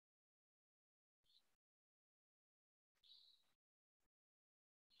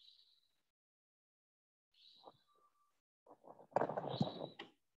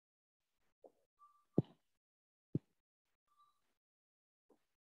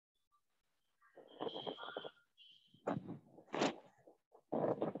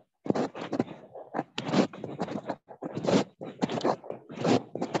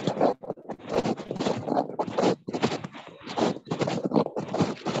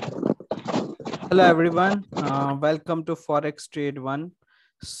Hello everyone, welcome to Forextrade1.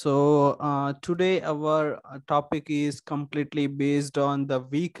 Today our topic is completely based on the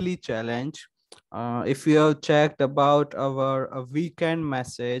weekly challenge. If you have checked about our weekend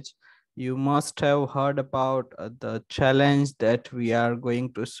message, you must have heard about the challenge that we are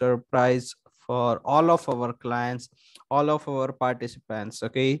going to surprise for all of our clients, all of our participants.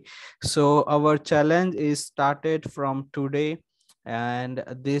 Okay, so our challenge is started from today, and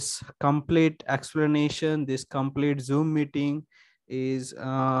this complete explanation, this complete Zoom meeting is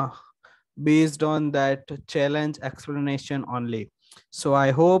based on that challenge explanation only. So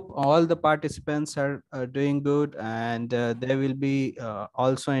I hope all the participants are doing good, and they will be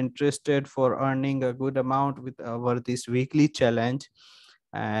also interested for earning a good amount with our this weekly challenge.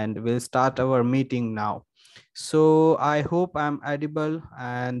 And we'll start our meeting now. So I hope I'm audible,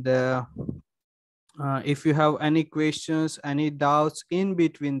 and if you have any questions, any doubts in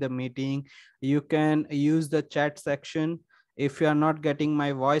between the meeting, you can use the chat section. If you are not getting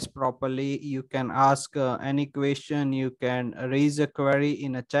my voice properly, you can ask any question. You can raise a query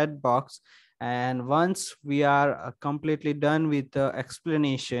in a chat box, and once we are completely done with the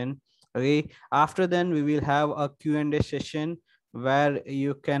explanation, okay, after then we will have a Q&A session where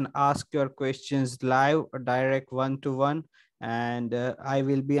you can ask your questions live, direct, one-to-one, and I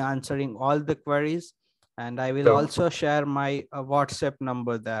will be answering all the queries, and I will So, also share my WhatsApp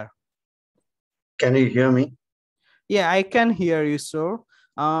number there. can you hear me? Yeah, I can hear you, sir.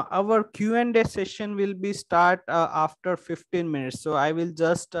 Our Q&A session will be start after 15 minutes. So I will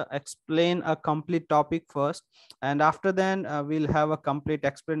just explain a complete topic first, and after then we'll have a complete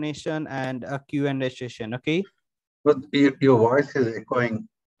explanation and a Q&A session. Okay. But your voice is echoing.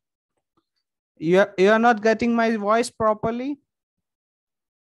 You are not getting my voice properly?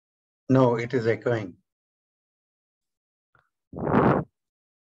 No, it is echoing.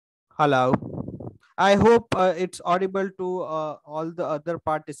 Hello. I hope it's audible to all the other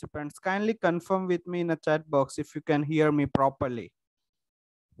participants. Kindly confirm with me in a chat box if you can hear me properly.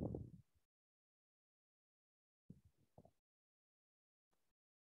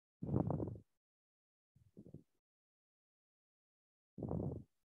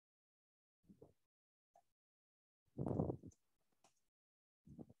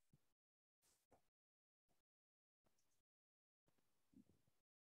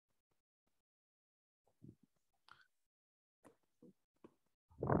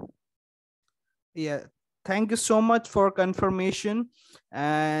 Yeah, thank you so much for confirmation,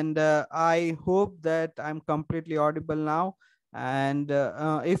 and I hope that I'm completely audible now. And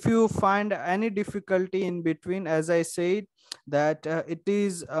if you find any difficulty in between, as I said, that it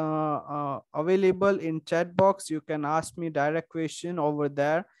is available in chat box. You can ask me direct question over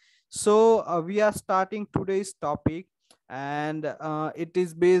there. So we are starting today's topic, and it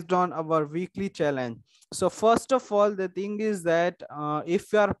is based on our weekly challenge. So first of all, the thing is that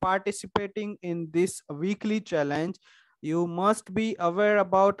if you are participating in this weekly challenge, you must be aware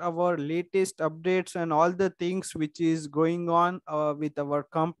about our latest updates and all the things which is going on with our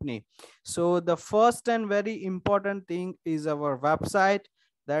company. So the first and very important thing is our website.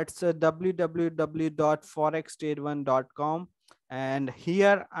 That's www.forextrade1.com. And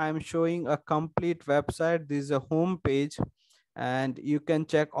here I'm showing a complete website. This is a home page, and you can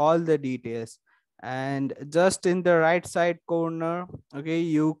check all the details. And just in the right side corner, okay,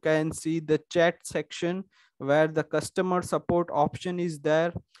 you can see the chat section where the customer support option is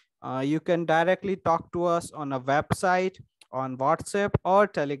there. You can directly talk to us on a website, on WhatsApp or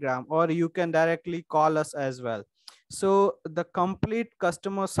Telegram, or you can directly call us as well. So the complete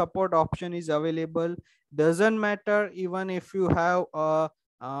customer support option is available. Doesn't matter even if you have a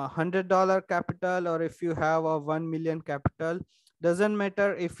 $100 capital or if you have a 1 million capital. Doesn't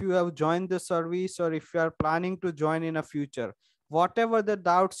matter if you have joined the service or if you are planning to join in a future. Whatever the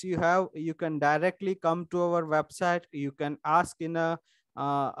doubts you have, you can directly come to our website. You can ask in a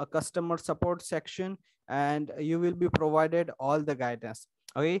customer support section, and you will be provided all the guidance.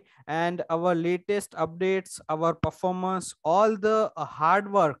 Okay, and our latest updates, our performance, all the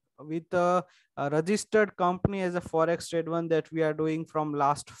hard work with a registered company as a Forextrade1 that we are doing from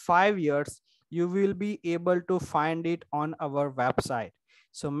last 5 years, you will be able to find it on our website.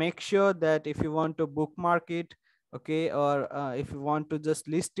 So make sure that if you want to bookmark it, okay, or if you want to just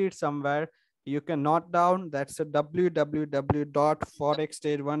list it somewhere, you can note down. That's a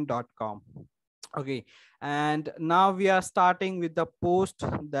www.forextrade1.com. Okay, and now we are starting with the post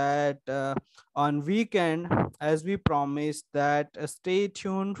that on weekend, as we promised, that stay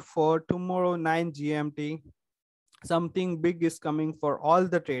tuned for tomorrow 9 GMT. Something big is coming for all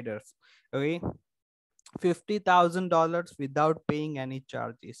the traders. Okay, $50,000 without paying any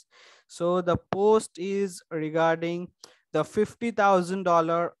charges. So the post is regarding the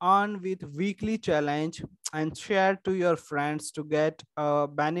 $50,000 on with weekly challenge, and share to your friends to get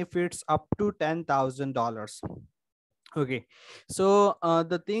benefits up to $10,000. Okay, so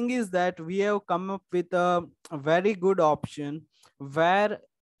the thing is that we have come up with a very good option where,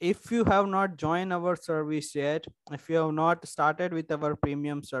 if you have not joined our service yet, if you have not started with our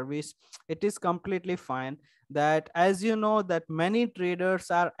premium service, it is completely fine. That, as you know, that many traders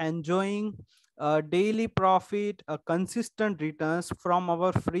are enjoying daily profit, consistent returns from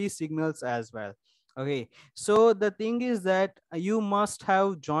our free signals as well. Okay, so the thing is that you must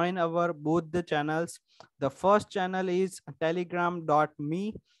have joined our both the channels. The first channel is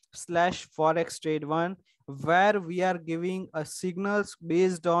telegram.me/forextrade1, where we are giving a signals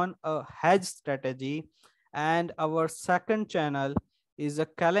based on a hedge strategy. And our second channel is a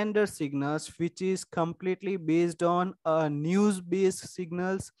calendar signals, which is completely based on news based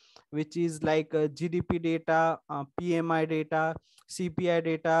signals, which is like GDP data, PMI data, CPI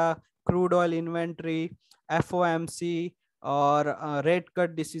data, crude oil inventory, FOMC, or rate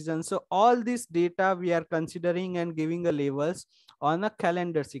cut decision. So all this data we are considering and giving a labels on a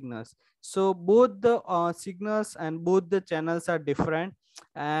calendar signals. So both the signals and both the channels are different,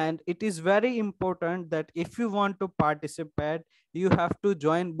 and it is very important that if you want to participate, you have to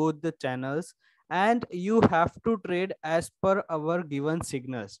join both the channels, and you have to trade as per our given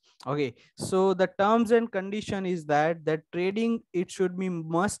signals. Okay, so the terms and condition is that trading, it should be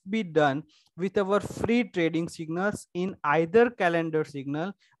must be done with our free trading signals in either calendar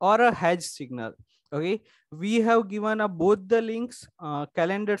signal or a hedge signal. Okay, we have given both the links,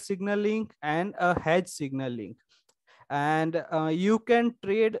 calendar signal link and a hedge signal link. And you can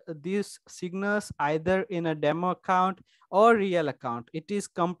trade these signals either in a demo account or real account. It is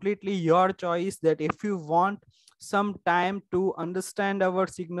completely your choice, that if you want some time to understand our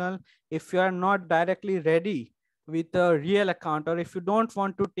signal, if you are not directly ready with a real account, or if you don't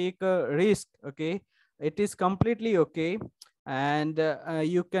want to take a risk, okay, it is completely okay. And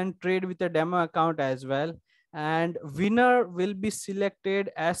you can trade with a demo account as well. And winner will be selected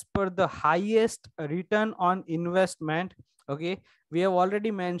as per the highest return on investment. Okay, we have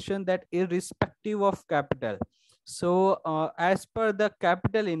already mentioned that irrespective of capital. So as per the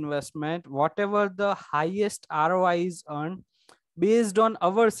capital investment, whatever the highest ROI is earned based on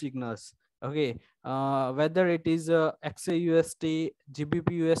our signals. Okay, whether it is XAUSD,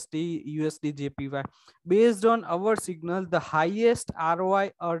 GBPUSD, USD JPY, based on our signal, the highest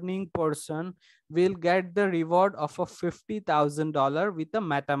ROI earning person will get the reward of a $50,000 with a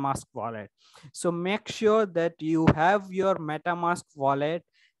MetaMask wallet. So make sure that you have your MetaMask wallet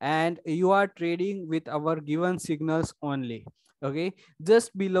and you are trading with our given signals only. Okay,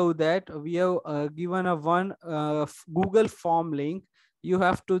 just below that we have given a one Google form link. You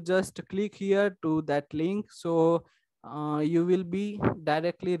have to just click here to that link. So you will be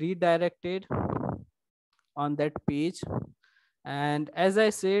directly redirected on that page. And as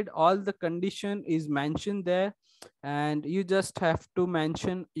I said, all the condition is mentioned there, and you just have to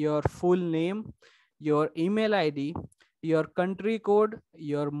mention your full name, your email ID, your country code,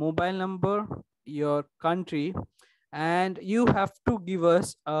 your mobile number, your country, and you have to give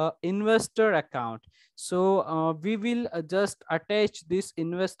us a investor account. So we will just attach this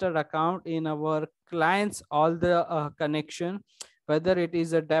investor account in our clients all the connection, whether it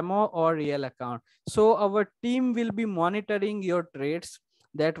is a demo or real account. So our team will be monitoring your trades,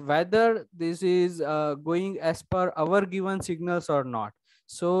 that whether this is going as per our given signals or not.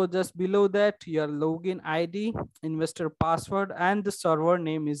 So just below that, your login ID, investor password, and the server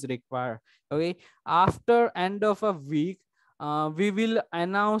name is required. Okay, after end of a week, we will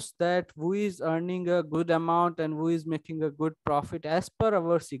announce that who is earning a good amount and who is making a good profit as per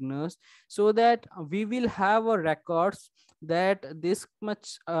our signals, so that we will have a records that this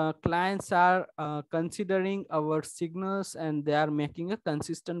much clients are considering our signals and they are making a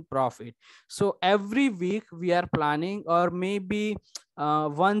consistent profit. So every week we are planning, or maybe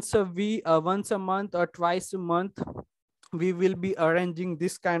once a week, once a month or twice a month, we will be arranging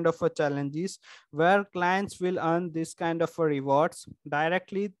this kind of a challenges where clients will earn this kind of a rewards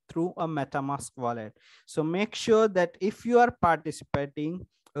directly through a MetaMask wallet. So make sure that if you are participating,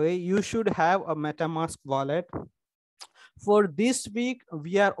 okay, you should have a MetaMask wallet. For this week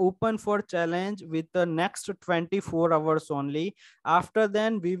we are open for challenge with the next 24 hours only. After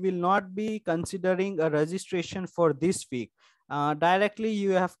then we will not be considering a registration for this week. Directly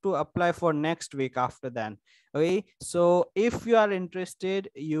you have to apply for next week after then. Okay, so if you are interested,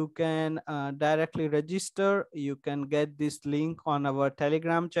 you can directly register. You can get this link on our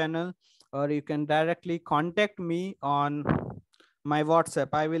Telegram channel, or you can directly contact me on my WhatsApp.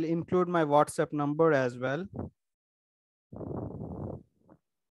 I will include my WhatsApp number as well.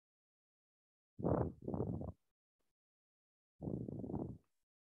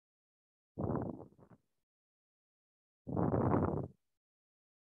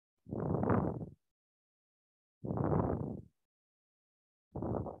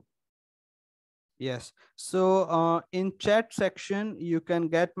 Yes. So in chat section, you can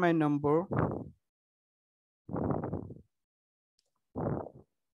get my number.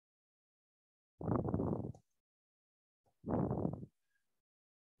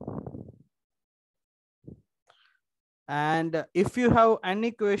 And if you have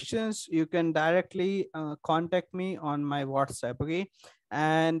any questions, you can directly contact me on my WhatsApp. Okay.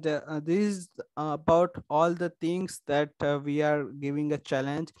 And this is about all the things that we are giving a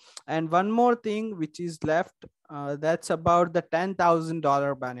challenge. And one more thing which is left, that's about the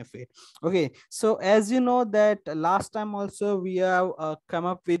 $10,000 benefit. Okay. So as you know that last time also we have come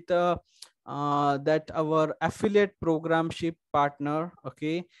up with that our affiliate program ship partner.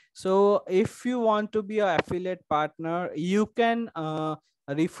 Okay. So if you want to be an affiliate partner, you can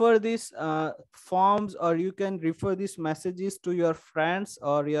refer these forms, or you can refer these messages to your friends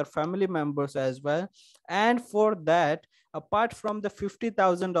or your family members as well. And for that, apart from the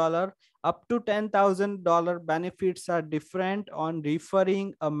 $50,000, up to $10,000 benefits are different on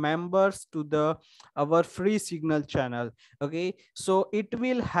referring members to the our free signal channel. Okay, so it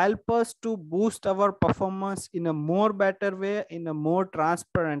will help us to boost our performance in a more better way, in a more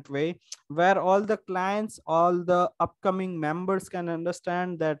transparent way, where all the clients, all the upcoming members can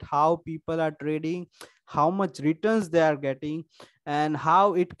understand that how people are trading, how much returns they are getting, and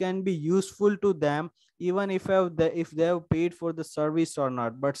how it can be useful to them, even if they have paid for the service or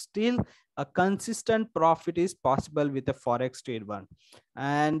not. But still, a consistent profit is possible with a Forextrade1.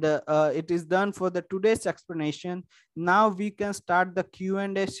 And it is done for the today's explanation. Now we can start the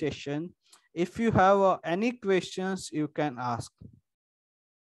Q&A session. If you have any questions, you can ask.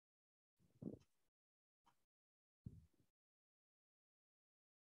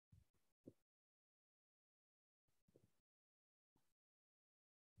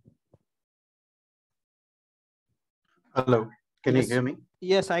 Hello, can you Yes, hear me?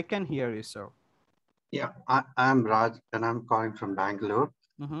 yes, I can hear you, sir. Yeah, I'm Raj and I'm calling from Bangalore.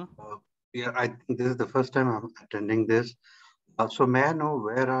 Mm-hmm. Yeah, I think this is the first time I'm attending this. So may I know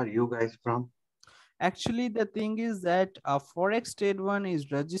where are you guys from? Actually, the thing is that Forextrade1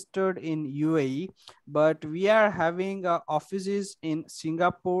 is registered in UAE, but we are having offices in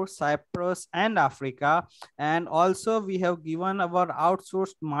Singapore, Cyprus, and Africa. And also, we have given our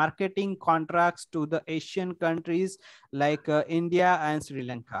outsourced marketing contracts to the Asian countries like India and Sri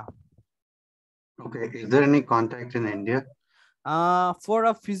Lanka. Okay, is there any contact in India? For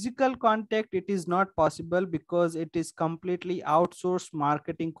a physical contact, it is not possible because it is completely outsourced.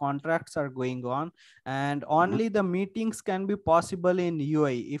 Marketing contracts are going on, and Mhm. only the meetings can be possible in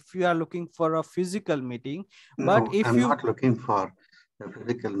UAE if you are looking for a physical meeting. But No, if I'm you not looking for a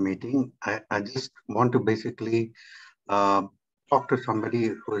physical meeting. I just want to basically uh, talk to somebody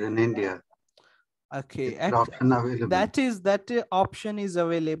who's in India. Is okay, that option available? option is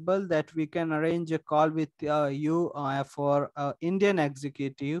available, that we can arrange a call with you for Indian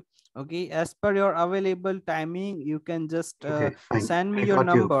executive. Okay, as per your available timing, you can just Okay, fine. send me I your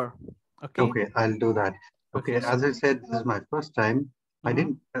got you. number. Okay. Okay, I'll do that. Okay, Okay. as I said, this is my first time. I Mhm.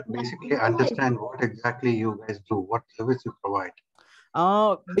 didn't basically understand what exactly you guys do, what service you provide.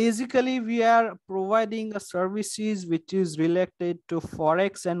 Basically, we are providing a services which is related to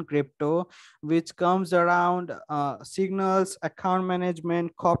Forex and crypto, which comes around signals, account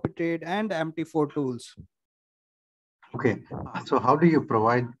management, copy trade, and MT4 tools Okay, so how do you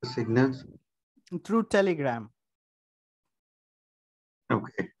provide the signals? through Telegram.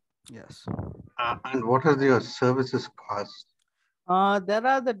 Okay, Yes. and what are your services cost? There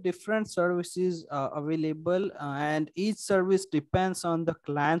are the different services available, and each service depends on the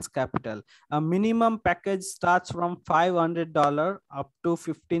client's capital. A minimum package starts from $500 up to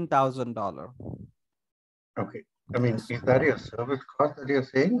 $15,000. Okay, I mean, Yes. is that your service cost that you're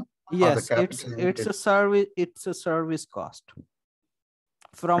saying, or the Yes, capital it's needed? a service. It's a service cost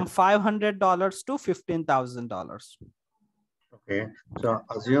from $500 to $15,000. Okay, so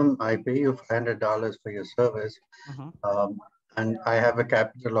assume I pay you $500 for your service, Mhm. um, and I have a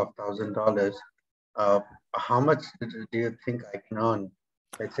capital of $1,000. Uh, how much do you think I can earn,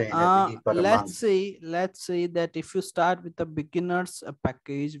 let's say in FD for a month? Let's say that if you start with a beginners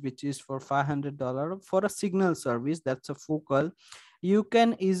package, which is for $500 for a signal service, that's a focal, you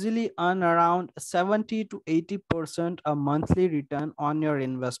can easily earn around 70 to 80% a monthly return on your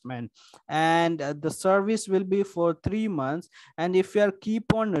investment. And the service will be for 3 months. And if you are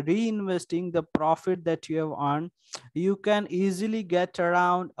keep on reinvesting the profit that you have earned, you can easily get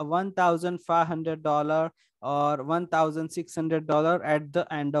around $1,500 or $1,600 at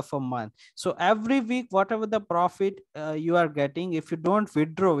the end of a month. So every week, whatever the profit you are getting, if you don't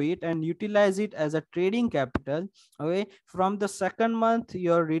withdraw it and utilize it as a trading capital, okay, from the second month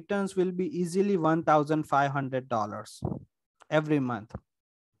your returns will be easily $1,500 every month.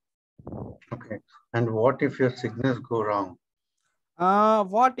 Okay. And what if your signals go wrong?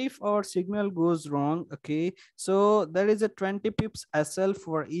 What if our signal goes wrong? Okay, so there is a 20 pips SL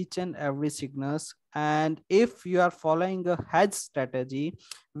for each and every signals. And if you are following a hedge strategy,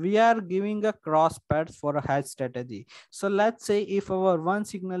 we are giving a cross path for a hedge strategy. So let's say if our one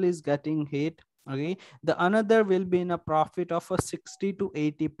signal is getting hit, okay, the another will be in a profit of a 60 to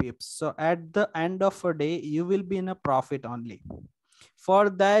 80 pips. So at the end of a day, you will be in a profit only. For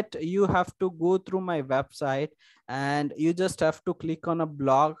that, you have to go through my website, and you just have to click on a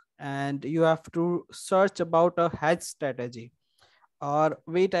blog, and you have to search about a hedge strategy. Or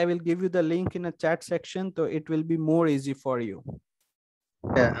wait, I will give you the link in a chat section, so it will be more easy for you.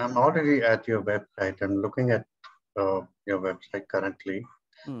 Yeah, I'm already at your website. I'm looking at your website currently.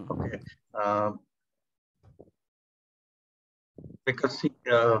 Okay. Because see,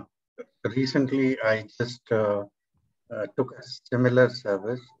 recently I just took a similar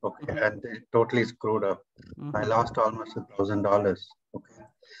service, okay, and it totally screwed up. I lost almost $1,000. Okay,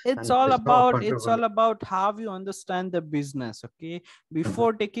 it's and all there's no about it's control. all about how you understand the business. Okay,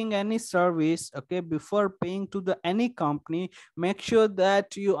 before taking any service, okay, before paying to the any company, make sure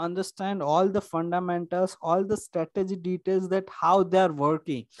that you understand all the fundamentals, all the strategy details, that how they are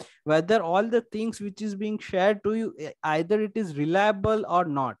working, whether all the things which is being shared to you, either it is reliable or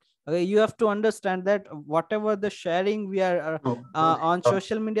not. Okay, you have to understand that whatever the sharing we are No, on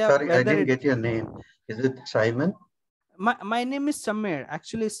social media, sorry, I whether didn't it, get your name. Is it Simon? my name is Samir.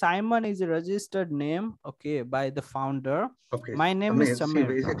 Actually, Simon is a registered name, okay, by the founder. Okay, My name is Samir. See, Samir.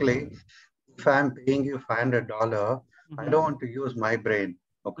 basically, if I'm paying you $500, I don't want to use my brain.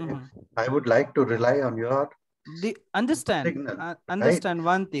 Okay, Mhm. I would like to rely on your The understand signal, right? understand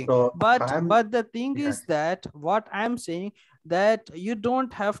one thing, So if but I'm, the thing yeah, is that what I'm saying, that you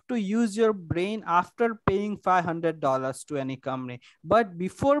don't have to use your brain after paying $500 to any company, but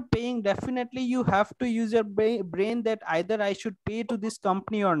before paying, definitely you have to use your brain, that either I should pay to this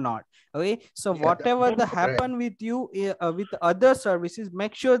company or not. Okay, so yeah, that's whatever the correct. happen with you, with other services,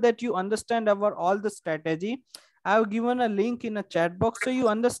 make sure that you understand our all the strategy. I've given a link in a chat box, so you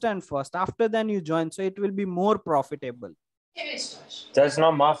understand first. After then you join, so it will be more profitable. That's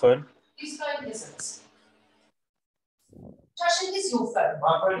not my phone.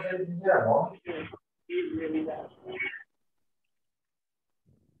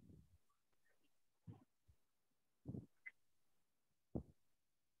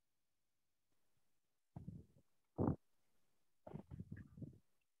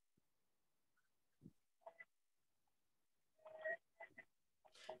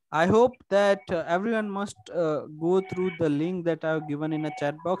 I hope that everyone must go through the link that I've given in a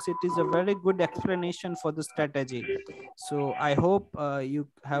chat box. It is a very good explanation for the strategy. So I hope you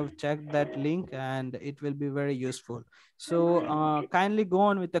have checked that link, and it will be very useful. So kindly go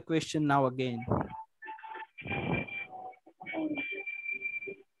on with the question now again.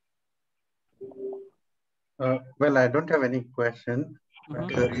 Well, I don't have any question, but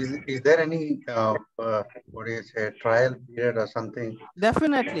is there any what do you say, trial period or something?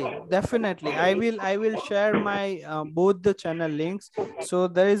 Definitely. I will share my both the channel links. So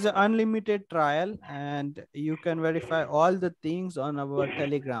there is an unlimited trial, and you can verify all the things on our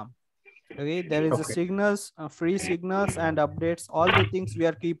Telegram. Okay, there is a Okay, signals, free signals and updates, all the things we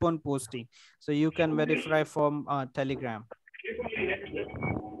are keep on posting, so you can verify from Telegram.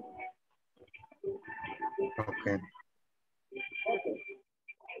 okay.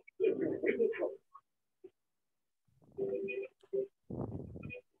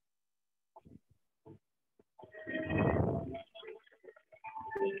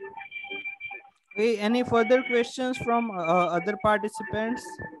 Okay, any further questions from other participants?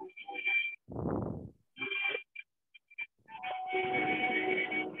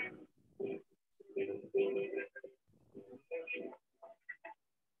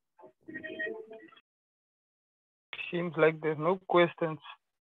 Seems like there's no questions.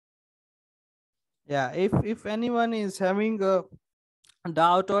 Yeah, if anyone is having a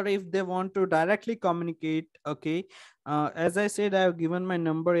doubt, or if they want to directly communicate, okay, as I said, I have given my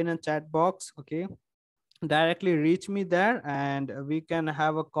number in a chat box. Okay, directly reach me there, and we can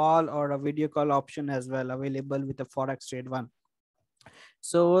have a call or a video call option as well available with the Forextrade1.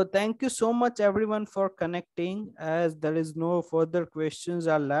 So thank you so much everyone for connecting. As there is no further questions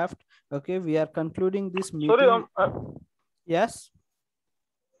are left, okay, we are concluding this Sorry, meeting. Yes.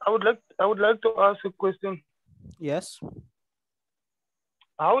 I would like to ask a question. Yes.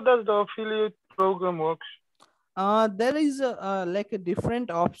 How does the affiliate program works? There is like a different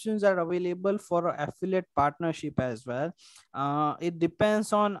options are available for a affiliate partnership as well. It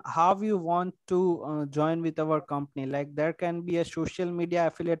depends on how you want to join with our company. Like there can be a social media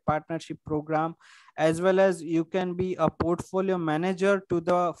affiliate partnership program, as well as you can be a portfolio manager to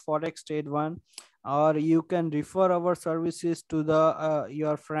the Forextrade1, or you can refer our services to the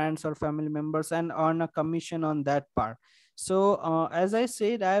your friends or family members and earn a commission on that part. So as I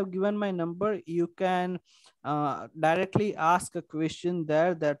said, I have given my number. You can directly ask a question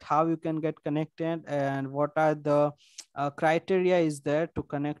there, that how you can get connected and what are the criteria is there to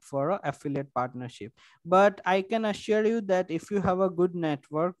connect for a affiliate partnership. But I can assure you that if you have a good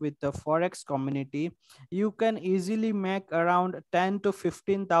network with the Forex community, you can easily make around 10 to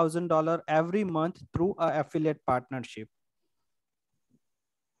 $15,000 every month through a affiliate partnership.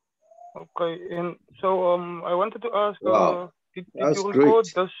 Okay, and so I wanted to ask, Wow, did that's you record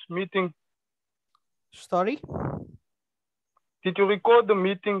great. this meeting? Sorry? Did you record the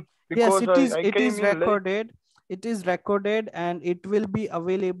meeting? Yes, Because I it came is in late. recorded. It is recorded and it will be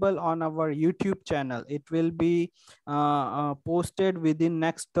available on our YouTube channel. It will be posted within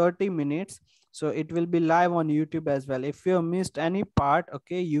next 30 minutes. So it will be live on YouTube as well. If you missed any part,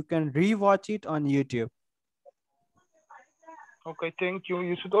 okay, you can rewatch it on YouTube. Okay, thank you.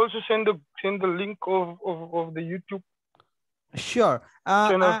 You should also send the link of the YouTube. Sure.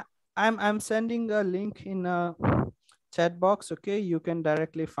 Channel. I'm sending a link in a chat box. Okay, you can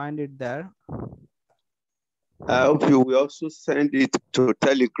directly find it there. I hope you will also send it to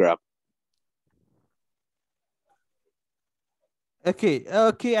Telegram. Okay,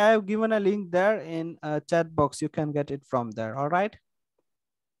 okay, I have given a link there in a chat box. You can get it from there. All right.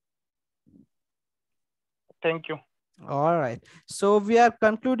 Thank you. All right. So we are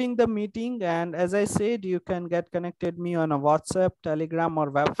concluding the meeting, and as I said, you can get connected me on a WhatsApp, Telegram,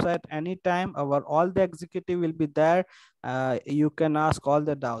 or website anytime. Our all the executive will be there. You can ask all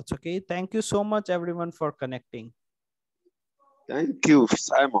the doubts. Okay. Thank you so much, everyone, for connecting. Thank you,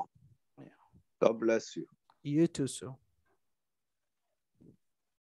 Simon. God bless you. You too, so.